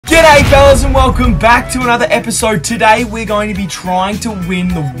fellas, and welcome back to another episode. Today we're going to be trying to win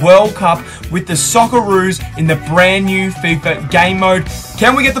the World Cup with the Socceroos in the brand new FIFA game mode.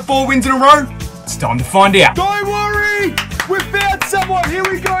 Can we get the 4 wins in a row? It's time to find out. Don't worry! We found someone! Here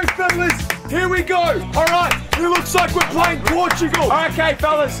we go, fellas! Here we go! Alright, it looks like we're playing Portugal! Okay,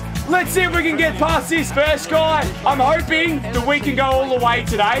 fellas, let's see if we can get past this first guy. I'm hoping that we can go all the way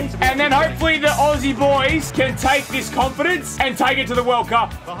today, and then hopefully the Aussie boys can take this confidence and take it to the World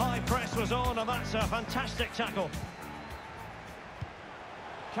Cup. The high press was on, and that's a fantastic tackle.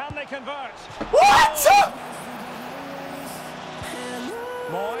 Can they convert? What?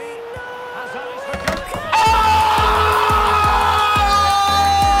 Moy has eyes for goal.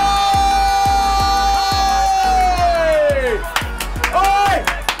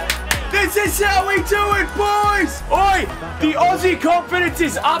 This is how we do it, boys! Oi! The Aussie confidence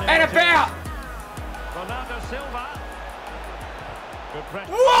is up and about! Ronaldo Silva. Good press.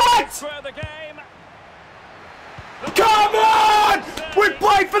 What? For the game. Come on! We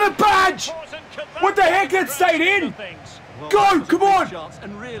play for the badge! What the heck, it stayed in? Go, come on!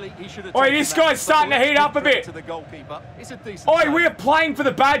 Oi, this guy's starting to heat up a bit. Oi, we're playing for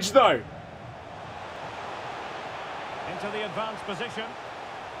the badge though. Into the advanced position.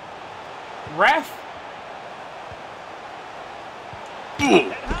 Ref?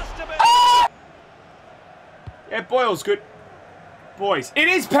 It has to be. Yeah, Boyle's good. Boys, it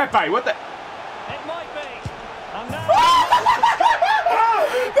is Pepe. What the? It might be. And now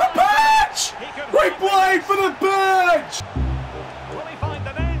The badge! We played for the badge! will he find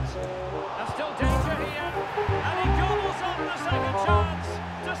the net? There's still danger here. And he gobbles on the second chance.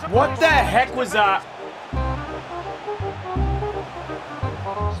 What the heck was that?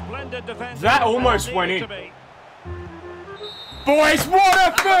 Splendid defense. That almost went in. Boys, what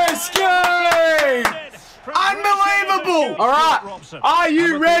a first game! Unbelievable! Alright, are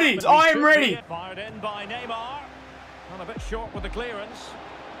you ready? I am ready. Fired in by Neymar. Not a bit short with the clearance.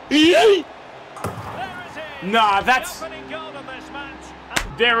 There There it is. Nah, that's... The opening goal of this match.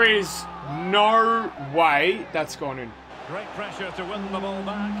 There is no way that's gone in. Great pressure to win the ball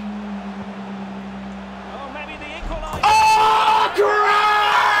back. Oh, maybe the equaliser. Oh, great!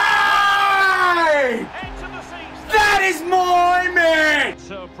 Into the seats. That is my man!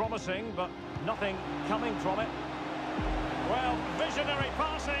 So promising, but nothing coming from it. Well, visionary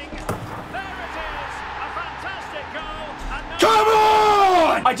passing. There it is. A fantastic goal. And no Come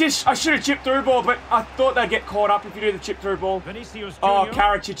on! I should have chipped through ball, but I thought they'd get caught up if you do the chip through ball. Vinicius Oh, Junior.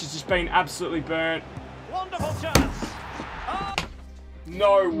 Karacic has just been absolutely burnt. Wonderful chance. Oh.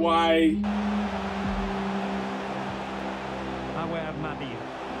 No way. Aware Madi.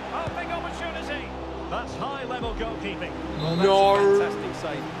 Oh, big opportunity. That's high-level goalkeeping. No. Fantastic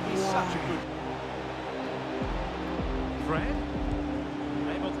save. He's such a good. Fred.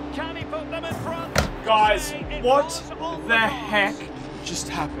 Can he put them in front? Guys, It what was on the nose. heck just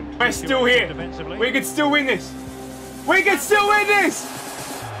happened? We're still here. Defensively. We can still win this. We can still win this.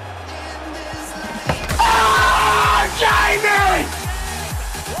 Oh, Jamie!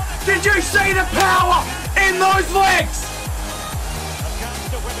 Did you see the power in those legs? A chance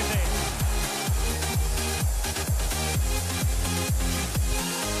to whip it in.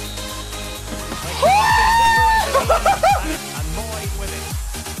 And Moy with it.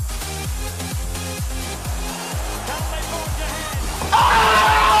 Can they forge ahead?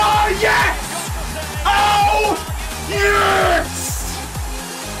 Oh, yes! Oh, yes!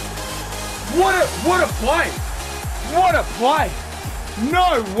 What a play! What a play!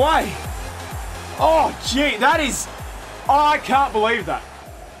 No way! Oh, gee, that is... Oh, I can't believe that.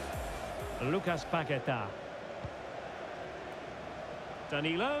 Lucas Paqueta.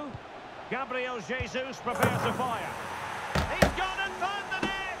 Danilo. Gabriel Jesus prepares to fire. He's gone and found the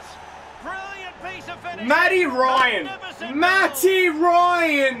net. Brilliant piece of finish. Matty Ryan! Magnificent Matty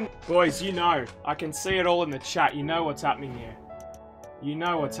Ryan! Boys, you know, I can see it all in the chat. You know what's happening here. You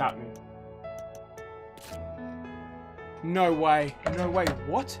know what's happening. No way. No way.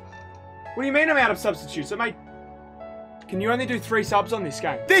 What? What do you mean I'm out of substitutes? I made... Can you only do 3 subs on this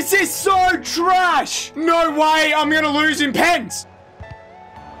game? This is so trash! No way I'm gonna lose in pens!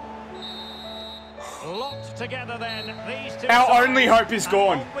 Locked together then. These two Our sides. only hope is And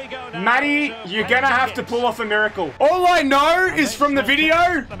gone. on we go now. Matty, So you're plenty gonna have of to hits. pull off a miracle. All I know is from the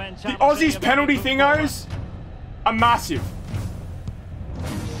video, the Aussies penalty thingos are massive.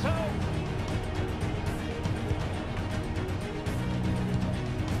 So,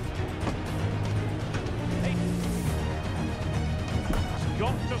 he's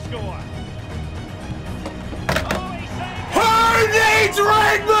got to score. Oh, he saved Who needs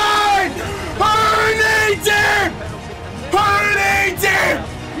Redmond? Who needs him? Who needs him?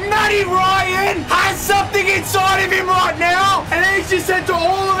 Matty Matty Ryan has something inside of him right now, and he's just said to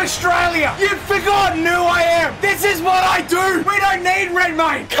all of Australia, you've forgotten who I am. This is what I do. We don't need red,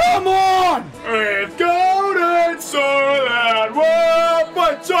 mate. Come on. With golden soil and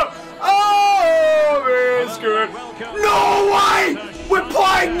what's up? Oh, it's good. Norway! We're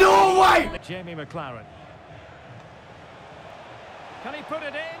playing Norway! Jamie McLaren. Can he put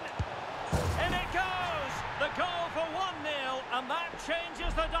it in? In it goes! The goal for 1-0, and that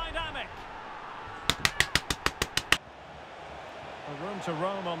changes the dynamic. A room to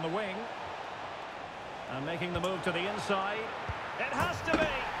roam on the wing. And making the move to the inside. It has to be!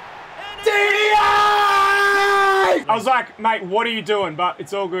 DDI! I was like, mate, what are you doing? But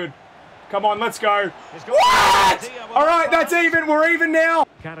it's all good. Come on, let's go. What? All right, that's even. We're even now.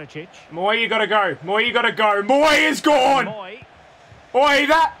 Karicic. Moy, you gotta go. Moy, you gotta go. Moy is gone. Oi,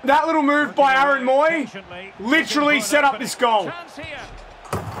 that little move by Aaron Moy literally set up this goal.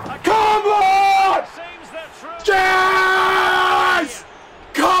 Come on! Yes!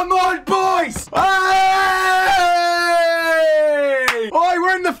 Come on, boys! Hey! Oi,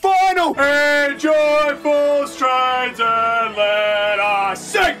 we're in the final. In joyful strains and let us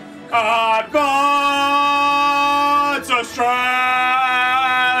sing. Advance Australia.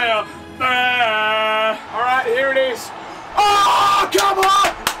 All right, here it is. Oh, come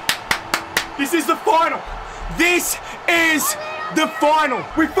on! This is the final. This is the final.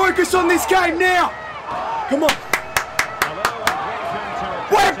 We focus on this game now. Come on.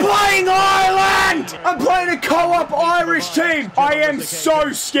 We're playing Ireland! I'm playing a co-op Irish team. I am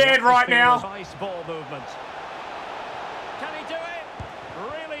so scared right now.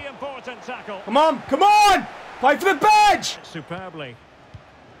 Tackle. Come on, come on! Play for the badge! Superbly.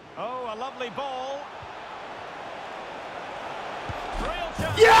 Oh, a lovely ball. Real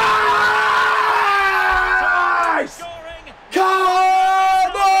chance. Yes!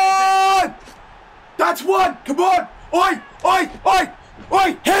 Come on! That's one. Come on. Oi, oi, oi,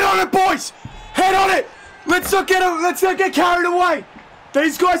 oi! Head on it, boys! Head on it! Let's not get carried away.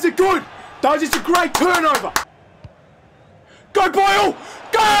 These guys are good. That was just a great turnover. Go, Boyle!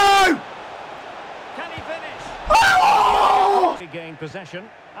 Go! Can he finish? Oh! He gained possession,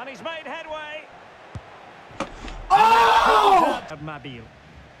 and he's made headway. Oh! Mabil.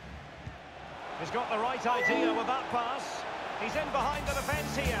 He's got the right idea with that pass. He's in behind the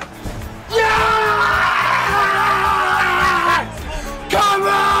defence here. Yes! Come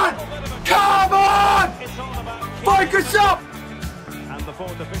on! Come on! It's all about focus up! And the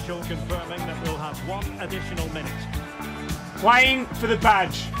fourth official confirming that we'll have 1 additional minute. Playing for the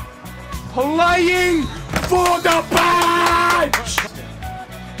badge. Playing for the badge!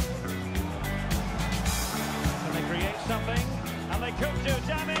 Can they create something? And they could do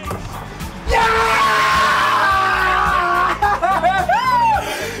damage. Yes!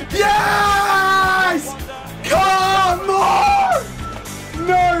 Yes! Come on!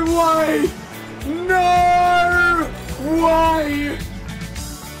 No way! No way!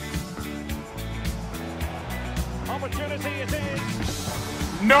 Opportunity it is.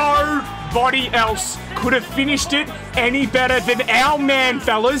 Nobody else could have finished it any better than our man,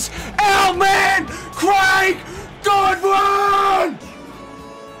 fellas. Our man, Craig Godwin!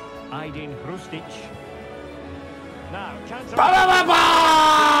 Aydin Hrustic. Now, chance of... Ba-da-ba-bum!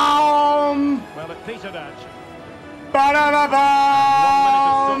 Well, it petered out. 1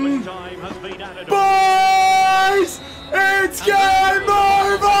 Ba-da-ba-bum! minute of stoppage time has been added on. Boys, it's game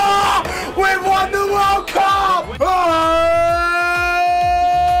over! We've won the World Cup! Hey!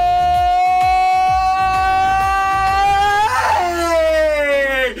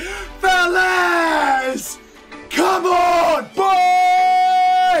 Fellas! Come on,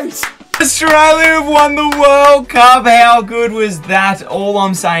 boys! Australia have won the World Cup. How good was that? All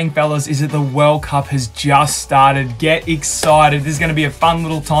I'm saying, fellas, is that the World Cup has just started. Get excited. This is going to be a fun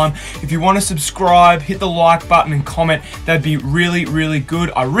little time. If you want to subscribe, hit the like button and comment. That'd be really, really good.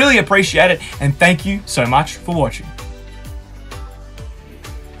 I really appreciate it. And thank you so much for watching.